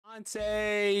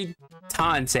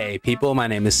Tante, people. My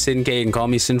name is Sin K. You can call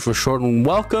me Sin for short. And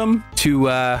welcome to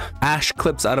Ash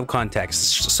Clips Out of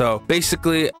Context. So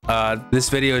basically, this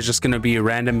video is just going to be a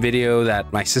random video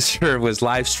that my sister was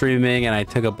live streaming, and I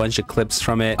took a bunch of clips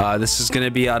from it. This is going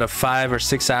to be out of 5 or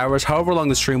 6 hours, however long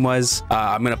the stream was.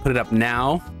 I'm going to put it up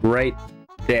now, right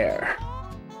there.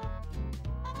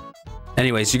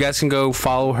 Anyways, you guys can go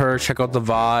follow her, check out the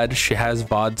VOD. She has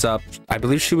VODs up. I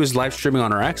believe she was live streaming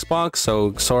on her Xbox,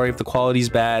 so sorry if the quality's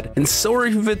bad. And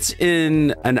sorry if it's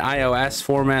in an iOS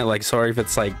format. Like, sorry if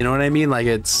it's like, you know what I mean? Like,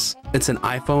 it's an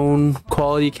iPhone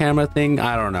quality camera thing.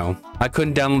 I don't know. I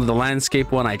couldn't download the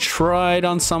landscape one. I tried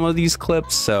on some of these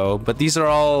clips, so, but these are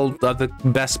all of the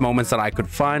best moments that I could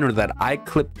find or that I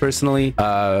clipped personally.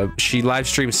 She live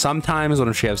streams sometimes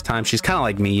when she has time. She's kind of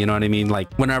like me, you know what I mean?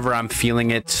 Like, whenever I'm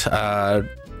feeling it,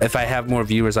 if I have more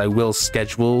viewers, I will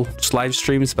schedule live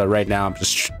streams, but right now I'm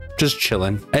just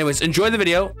chilling. Anyways, enjoy the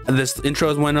video. This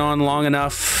intro went on long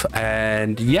enough,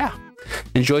 and yeah,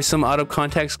 enjoy some out of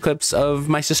context clips of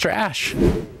my sister Ash.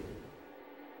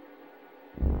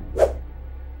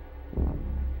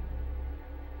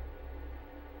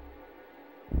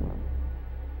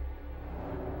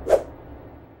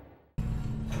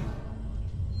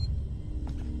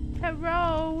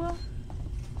 Hello.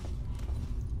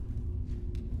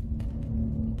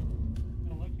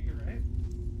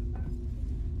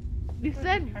 You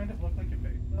said kind of look like your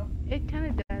face, though. It kind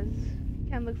of does.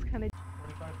 Kind of looks kind of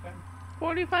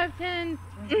 4510.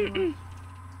 4510.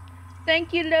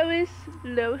 Thank you, Lois.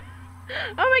 Oh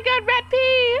my God, Rat P.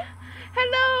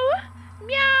 Hello.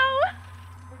 Meow. Oh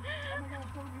my God,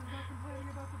 Sophie's not complaining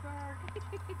about the dark.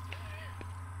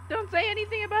 Don't say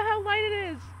anything about how light it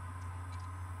is.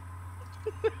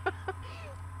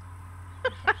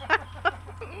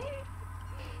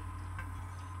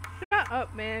 Shut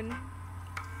up, man.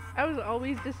 I was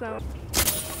always disowned.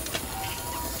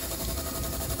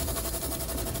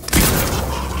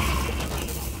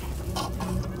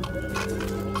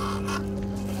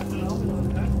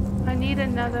 I need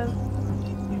another.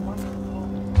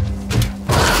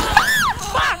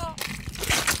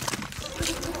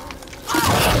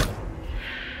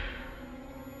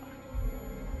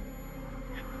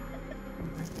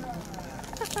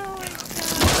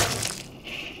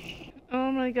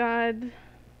 Oh my God.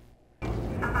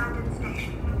 Abandoned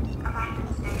station.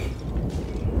 Abandoned station.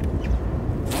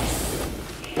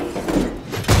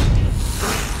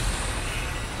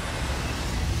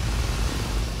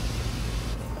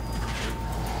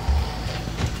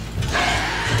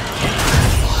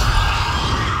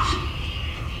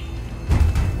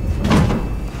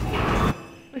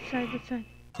 Which side? Which side?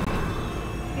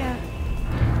 Yeah.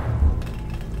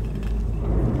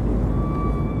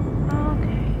 Oh,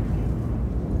 okay.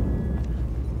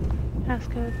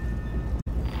 Passcode.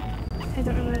 I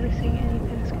don't remember seeing any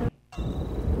passcode.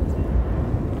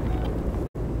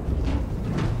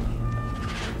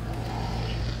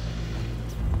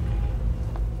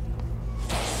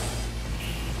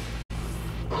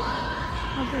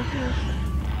 Oh, there's this.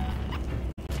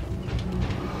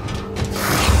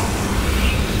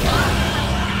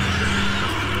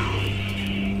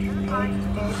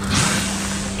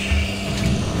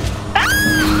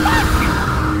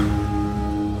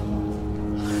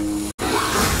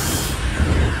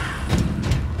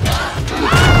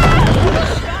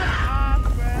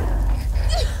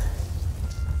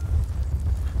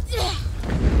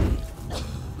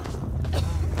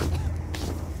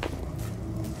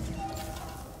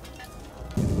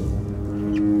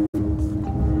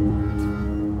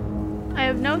 I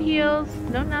have no heals,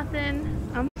 no nothing.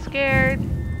 I'm scared.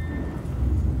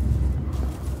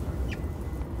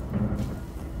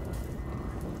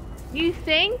 You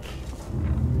think?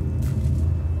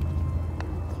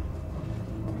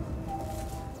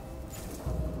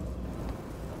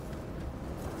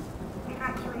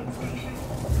 Evacuate station.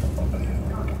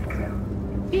 Not crew.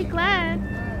 Be glad.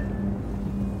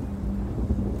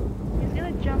 He's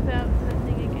gonna jump out to the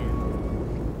thing again.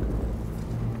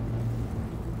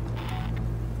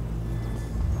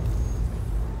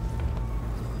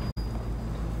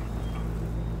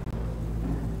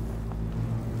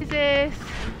 Jesus.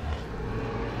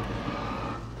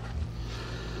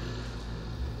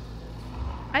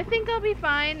 I think I'll be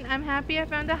fine. I'm happy I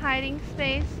found a hiding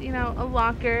space, you know, a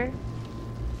locker,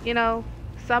 you know,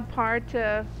 subpar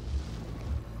to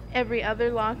every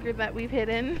other locker that we've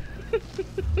hidden.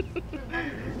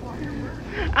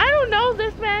 I don't know,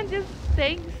 this man just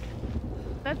thinks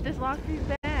that this locker is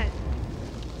bad.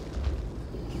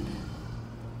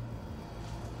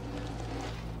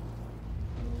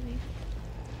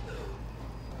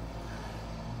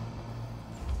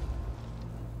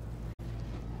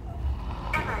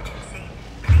 Emergency.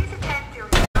 Please attend your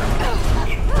and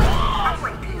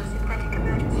wait for your synthetic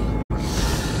emergency.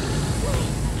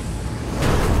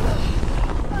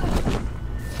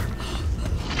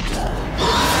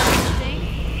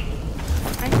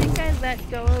 I think I let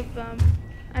go of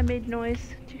I made noise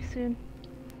too soon.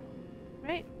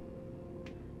 Right?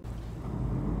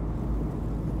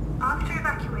 After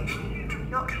evacuation, do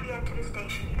not re-enter the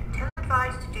station until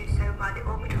advised to do so by the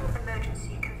orbital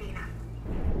emergency convener.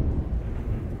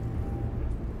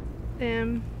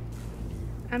 Damn.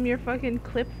 I'm your fucking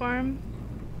clip farm.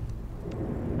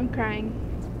 I'm crying.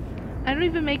 I don't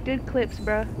even make good clips,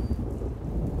 bruh.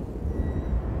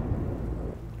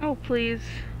 Oh, please.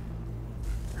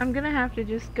 I'm gonna have to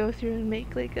just go through and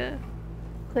make like a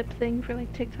clip thing for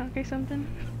like TikTok or something.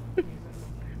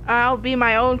 I'll be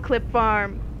my own clip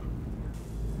farm.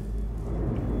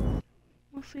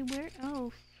 We'll see where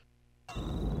else.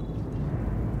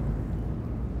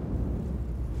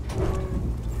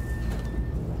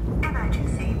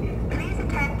 Emergency. Please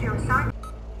attend your assigned.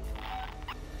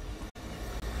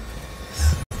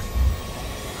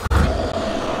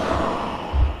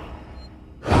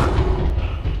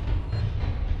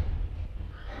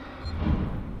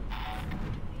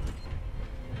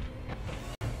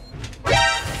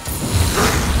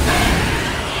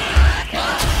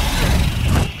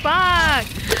 Fuck!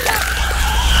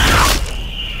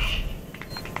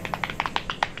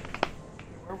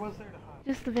 Where was there to hide?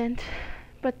 Just the vent.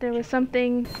 But there was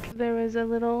something, there was a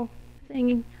little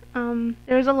thing,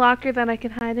 there was a locker that I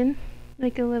could hide in.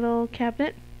 Like a little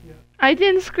cabinet. Yeah. I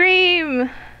didn't scream!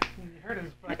 You heard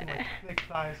his fucking like, thick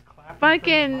thighs clapping from a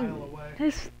Fucking mile away.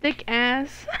 his thick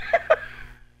ass.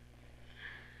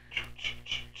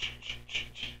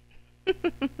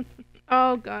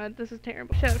 Oh god, this is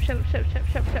terrible. Shut up, shut up, shut up, shut up,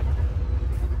 shut up, shut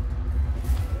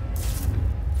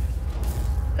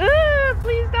up.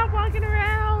 Please stop walking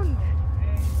around!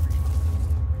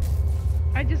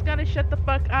 I just gotta shut the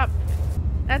fuck up.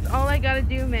 That's all I gotta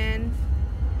do, man.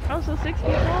 Also, 6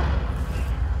 people?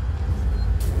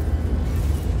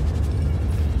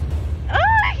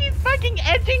 Ah, he's fucking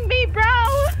edging me, bro!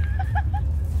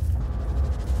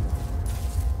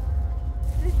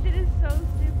 This shit is so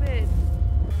stupid.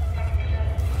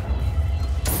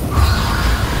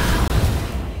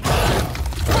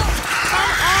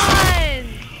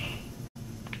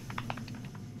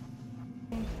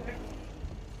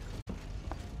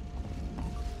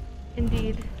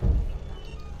 Indeed.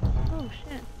 Oh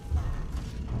shit.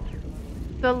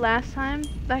 The last time,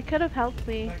 that could have helped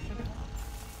me.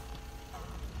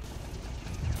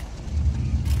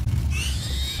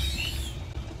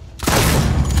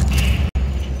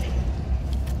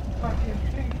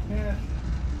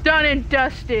 Done and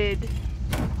dusted.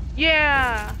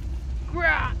 Yeah.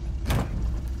 Grah.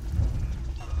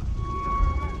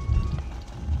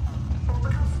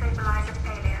 Orbital stabilizer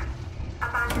failure.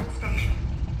 Abandoned station.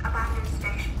 Abandoned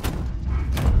station.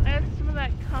 Add some of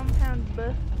that compound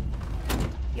buff.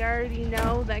 You already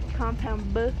know that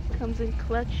compound buff comes in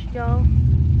clutch, y'all.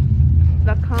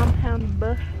 The compound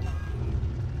buff.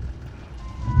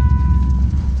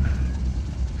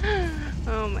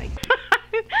 Oh my god.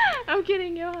 I'm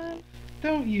kidding, Johan.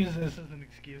 Don't use this as an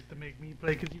excuse to make me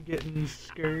play because you're getting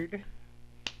scared.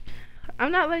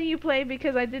 I'm not letting you play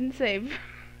because I didn't save.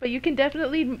 But you can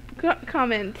definitely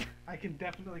comment. I can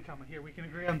definitely comment. Here, we can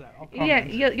agree on that. I'll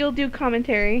comment. Yeah, you'll do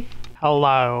commentary.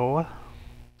 Hello.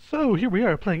 So, here we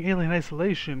are playing Alien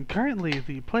Isolation. Currently,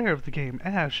 the player of the game,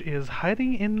 Ash, is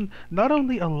hiding in not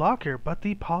only a locker, but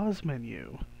the pause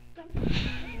menu.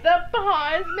 The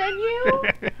pause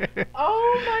menu?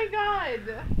 Oh my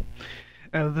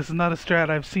god. This is not a strat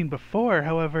I've seen before,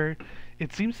 however,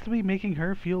 it seems to be making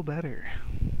her feel better.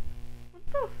 What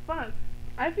the fuck?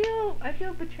 I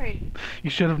feel betrayed. You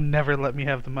should have never let me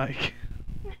have the mic.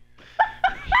 This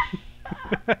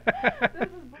is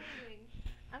bullying.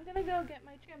 I'm gonna go get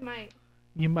my trim mic.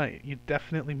 You might. You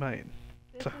definitely might.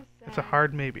 This is It's a sad.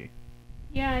 hard maybe.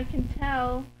 Yeah, I can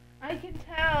tell. I can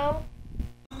tell.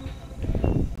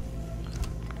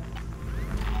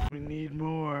 We need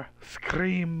more.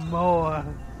 Scream more.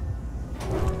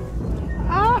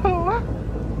 Oh!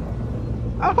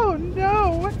 Oh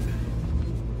no!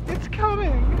 It's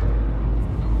coming!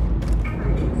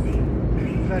 Emergency.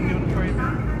 Please Is that doing it for you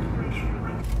now?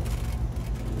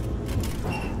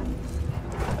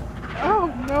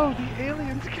 Oh no, the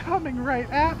alien's coming right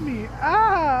at me!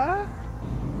 Ah!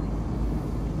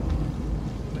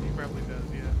 He probably does,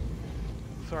 yeah.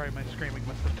 Sorry, my screaming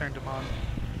must have turned him on.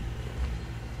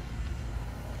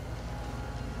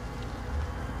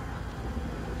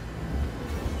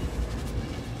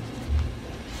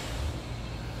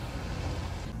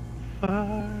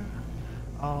 Far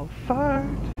I'll fart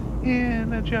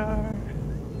in a jar.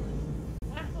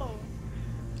 Wow.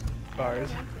 Bars.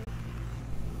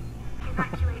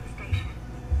 Evacuate station.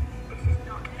 This is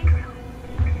not a drill.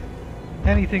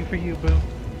 Anything for you, boo.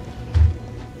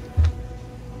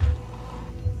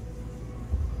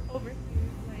 Over here,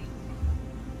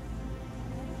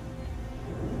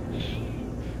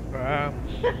 Wow.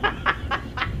 He's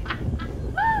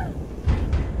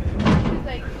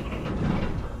like,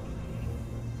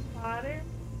 hotter,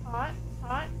 hot,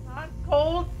 hot, hot,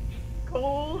 cold,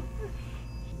 cold.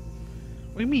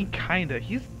 What do you mean, kinda?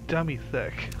 He's dummy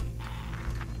thick.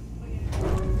 Oh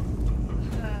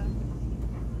yeah.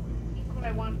 Eat what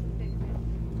I want from Big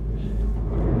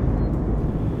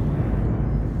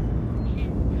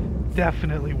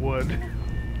Definitely would.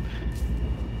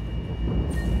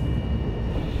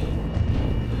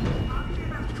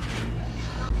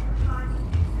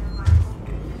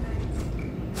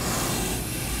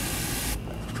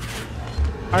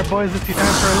 Alright boys, it's your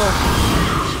time for a look.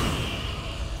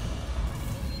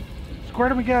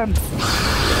 Squirt him again.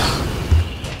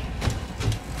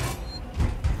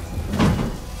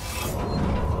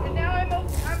 And now I'm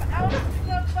out of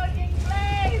the fucking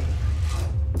place!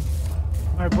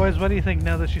 Alright boys, what do you think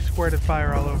now that she squirted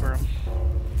fire all over him?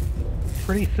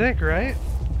 Pretty thick, right?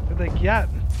 They're like, yeah.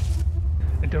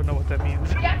 I don't know what that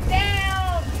means. Get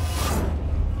down!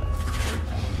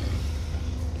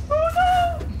 Oh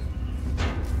no!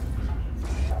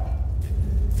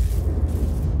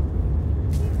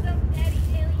 Please don't, Daddy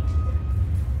Alien.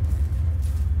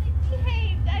 I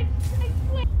behaved. I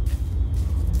swear.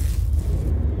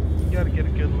 You gotta get a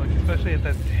good look, especially at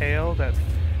that tail, that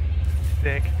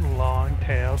thick, long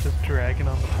tail just dragging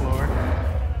on the floor.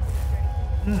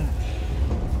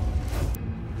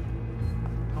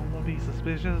 Don't be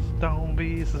suspicious, don't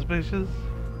be suspicious.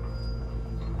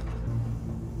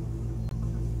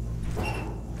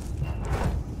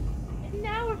 And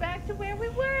now we're back to where we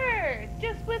were,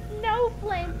 just with no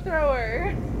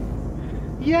flamethrower.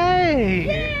 Yay!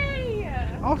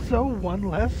 Yay! Also, one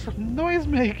less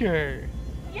noisemaker.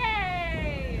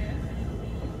 Yay!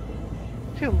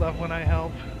 She'll love when I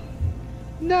help.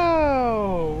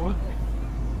 No!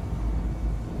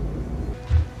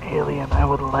 Alien, I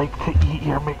would like to eat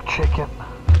your McChicken.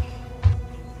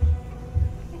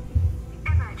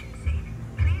 Emergency.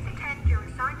 Please attend your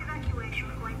assigned evacuation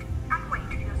point and wait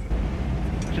for your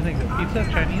What do you think, the pizza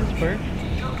Chinese first?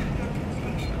 Not to enter the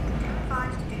station. You're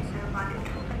advised to do so by the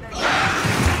emergency.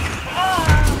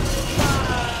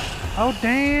 Oh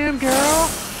damn, girl!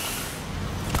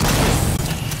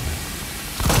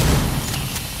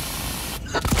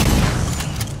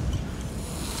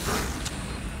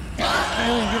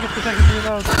 Alien, give us a second to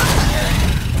reload.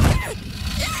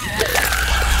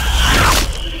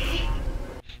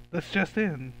 This just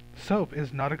in. Soap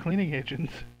is not a cleaning agent.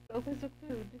 Soap is a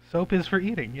food. Soap is for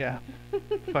eating, yeah.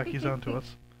 Fuck, he's onto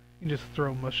us. You can just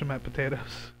throw mush 'em at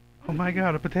potatoes. Oh my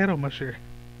god, a potato musher.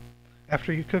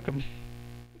 After you cook them.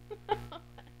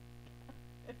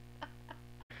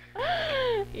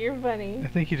 You're funny. I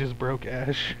think he just broke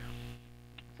Ash.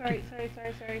 Sorry.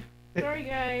 Sorry,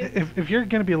 guys. If you're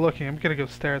gonna be looking, I'm gonna go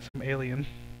stare at some alien.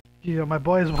 You know, my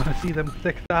boys want to see them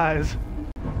thick thighs.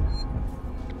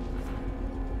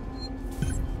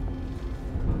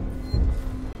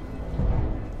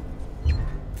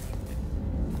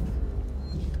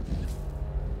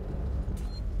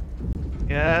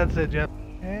 Yeah, that's it, Jeff.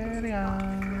 Carry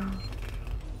on.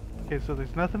 Okay, so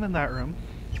there's nothing in that room.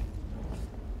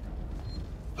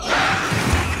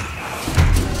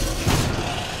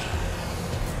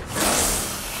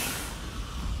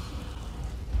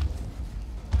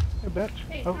 Hey, bitch.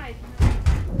 Hey, Oh. hi.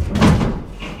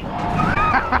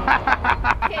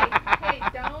 Hey,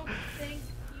 don't think.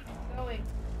 Keep going.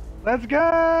 Let's go!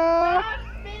 Stop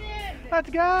spinning! Let's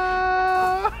go!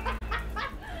 Oh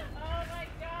my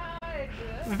god!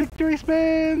 Victory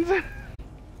spins!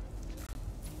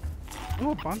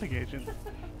 Oh, a bonding agent.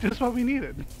 Just what we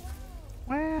needed.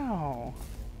 Wow.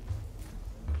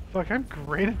 Fuck, I'm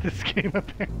great at this game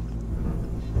apparently.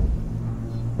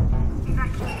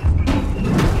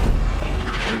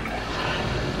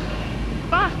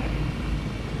 Fuck!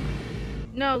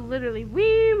 No, literally.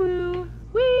 Wee woo!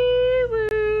 Wee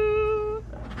woo!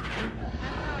 That's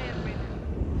how I am right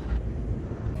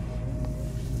now.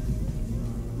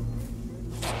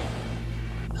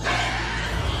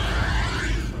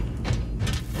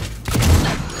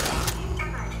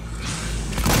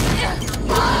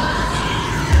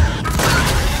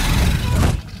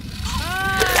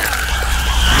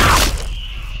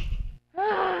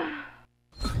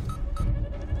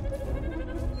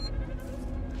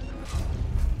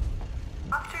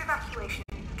 After evacuation,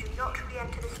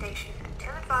 re-enter the station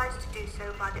until advised to do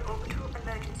so by the orbital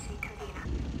emergency convener.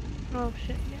 Oh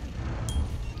shit, yeah.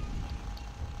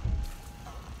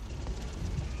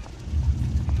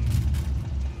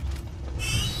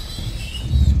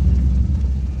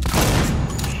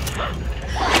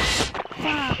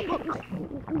 She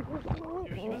was the one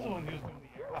who was doing the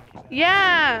air hockey.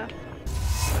 Yeah!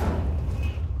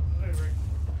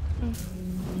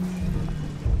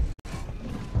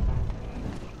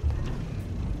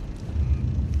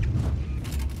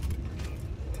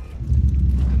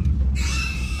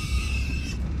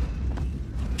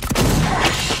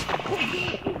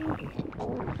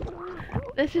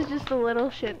 This is just the little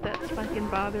shit that's fucking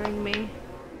bothering me.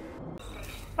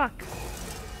 Fuck.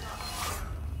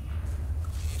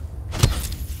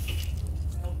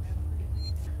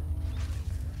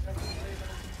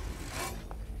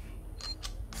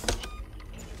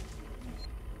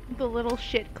 The little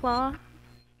shit claw.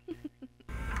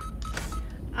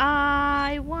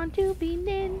 I want to be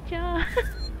ninja.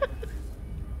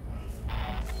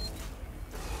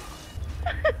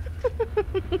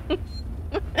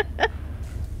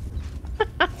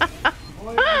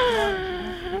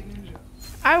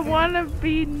 I want to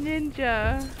be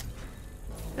ninja.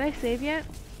 Did I save yet?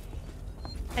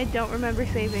 I don't remember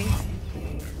saving.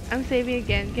 I'm saving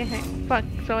again. Get heck. Fuck.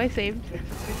 So I saved.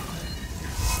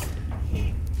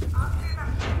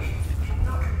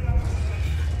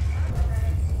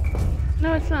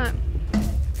 No, it's not.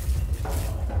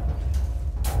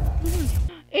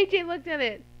 AJ looked at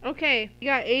it. Okay, we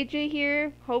got AJ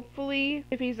here. Hopefully,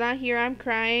 if he's not here, I'm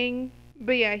crying.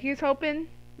 But yeah, here's hoping.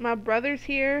 My brother's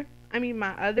here. I mean,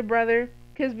 my other brother.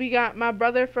 Because we got my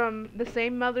brother from the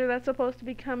same mother that's supposed to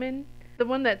be coming. The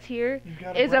one that's here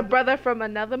is a brother from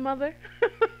another mother.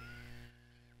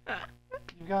 You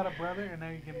got a brother, and now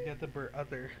you're gonna get the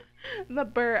other.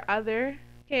 The other.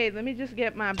 Okay, let me just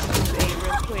get my booty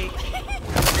real quick.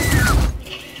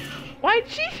 Why'd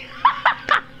she?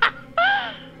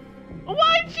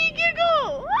 Why'd she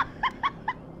giggle?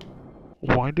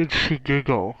 Why did she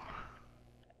giggle?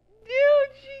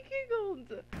 Dude, she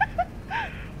giggled.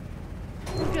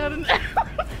 Got an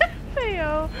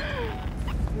fail.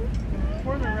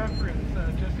 For the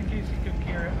reference, just in case you couldn't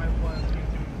hear it, I was doing,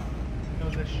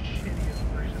 the shittiest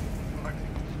version of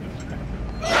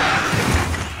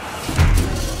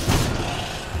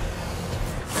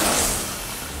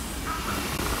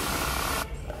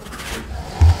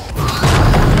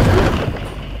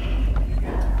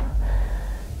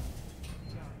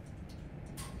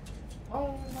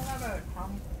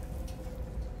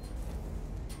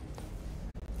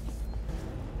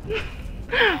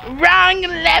Wrong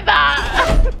lever!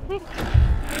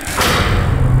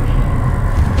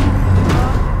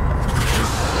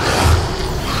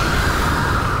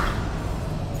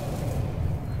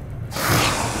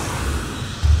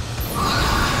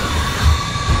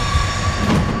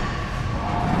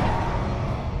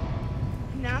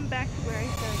 Now I'm back to where I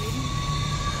started.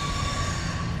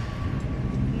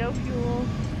 No fuel,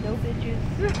 no bitches.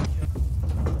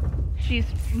 She's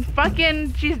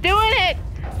doing it!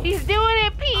 She's doing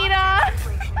it, Peter!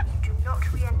 Do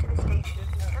not re-enter the station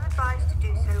until advised to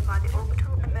do so by the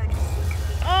orbital emergency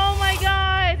convener. Oh my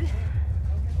god!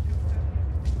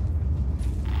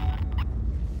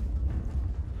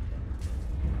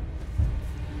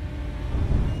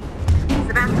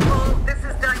 Sebastopol, this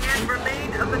is Diane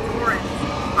Verlaine of the Torrens.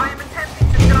 I am attempting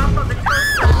to dock on the coast.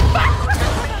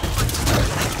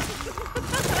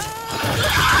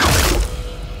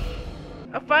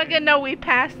 I fucking know we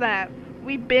passed that.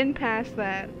 We've been past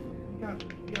that.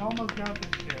 You almost got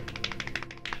this shit.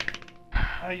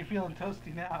 How you feeling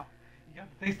toasty now? You got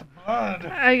the taste of blood.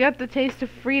 I got the taste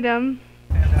of freedom.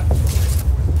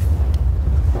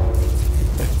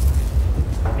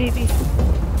 Maybe.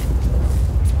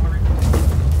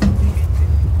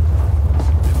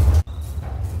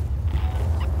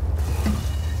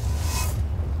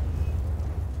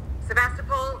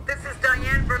 Sebastopol, this is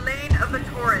Diane Verlaine of the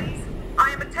Torrens.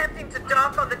 I am attempting to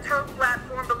dock on the tow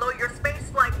platform below your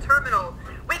spaceflight terminal.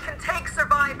 We can take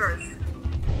survivors.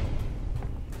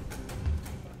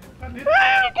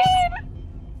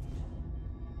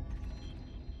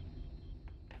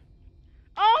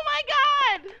 Oh my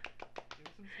god!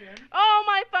 Oh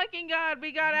my fucking god,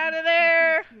 we got out of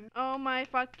there! Oh my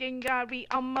fucking god, we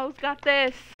almost got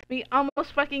this! We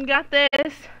almost fucking got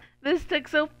this! This took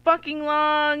so fucking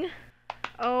long!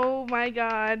 Oh my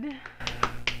god.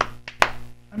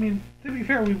 I mean, to be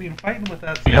fair, we've been fighting with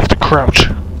that. We have to crouch.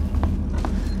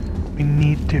 We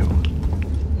need to.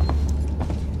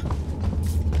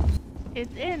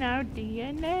 It's in our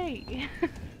DNA.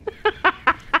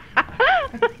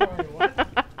 Sorry, what?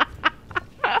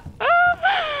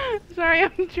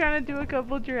 sorry, I'm trying to do a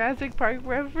couple Jurassic Park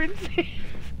references.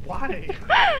 Why?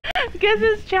 Because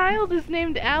his child is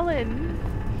named Alan.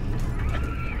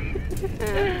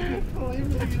 Well,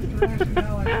 even if you use the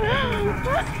rationale,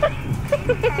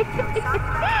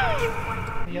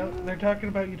 Yep, they're talking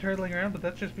about you turtling around, but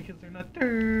that's just because they're not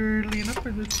turtly enough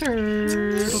for the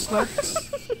turtle club.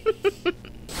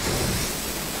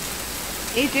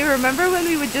 AJ, remember when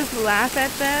we would just laugh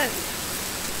at that?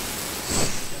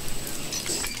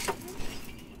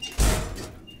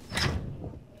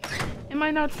 Am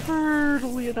I not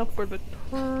turtly enough for the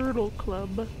turtle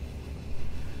club?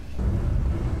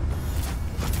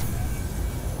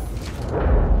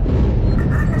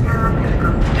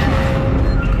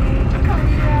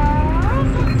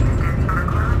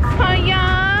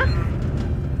 Hiya!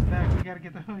 Back, we gotta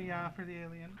get the hoo-yah for the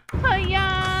alien.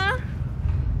 Hiya!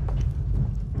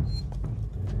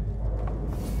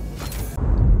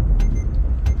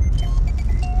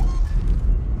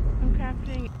 I'm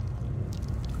crafting.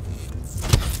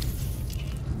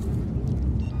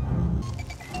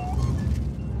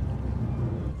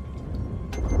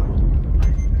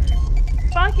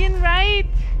 Fucking right!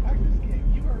 Back this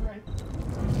game, you are right.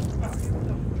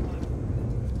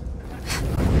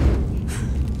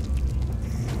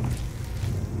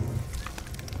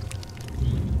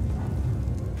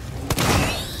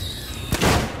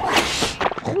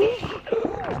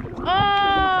 Oh!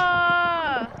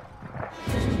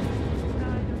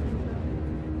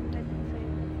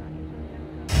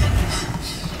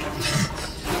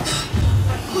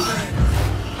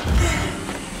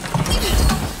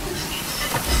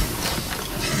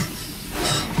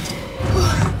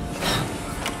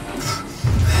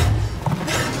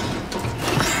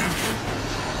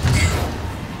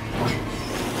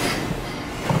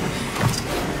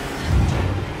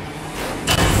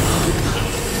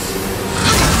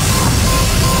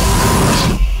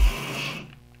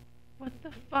 What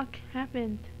the fuck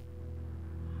happened?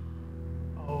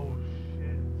 Oh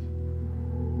shit.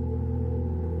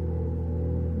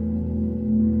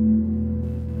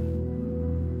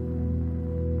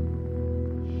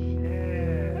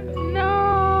 Shit. No!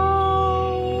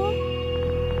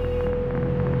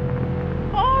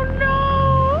 Oh no!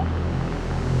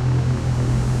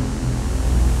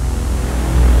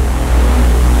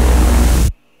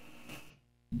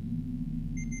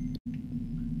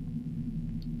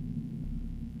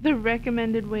 The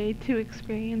recommended way to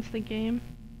experience the game.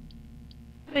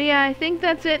 But yeah, I think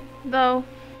that's it though.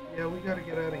 Yeah, we gotta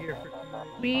get out of here for tonight.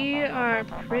 We are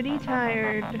pretty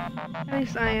tired. At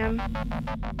least I am.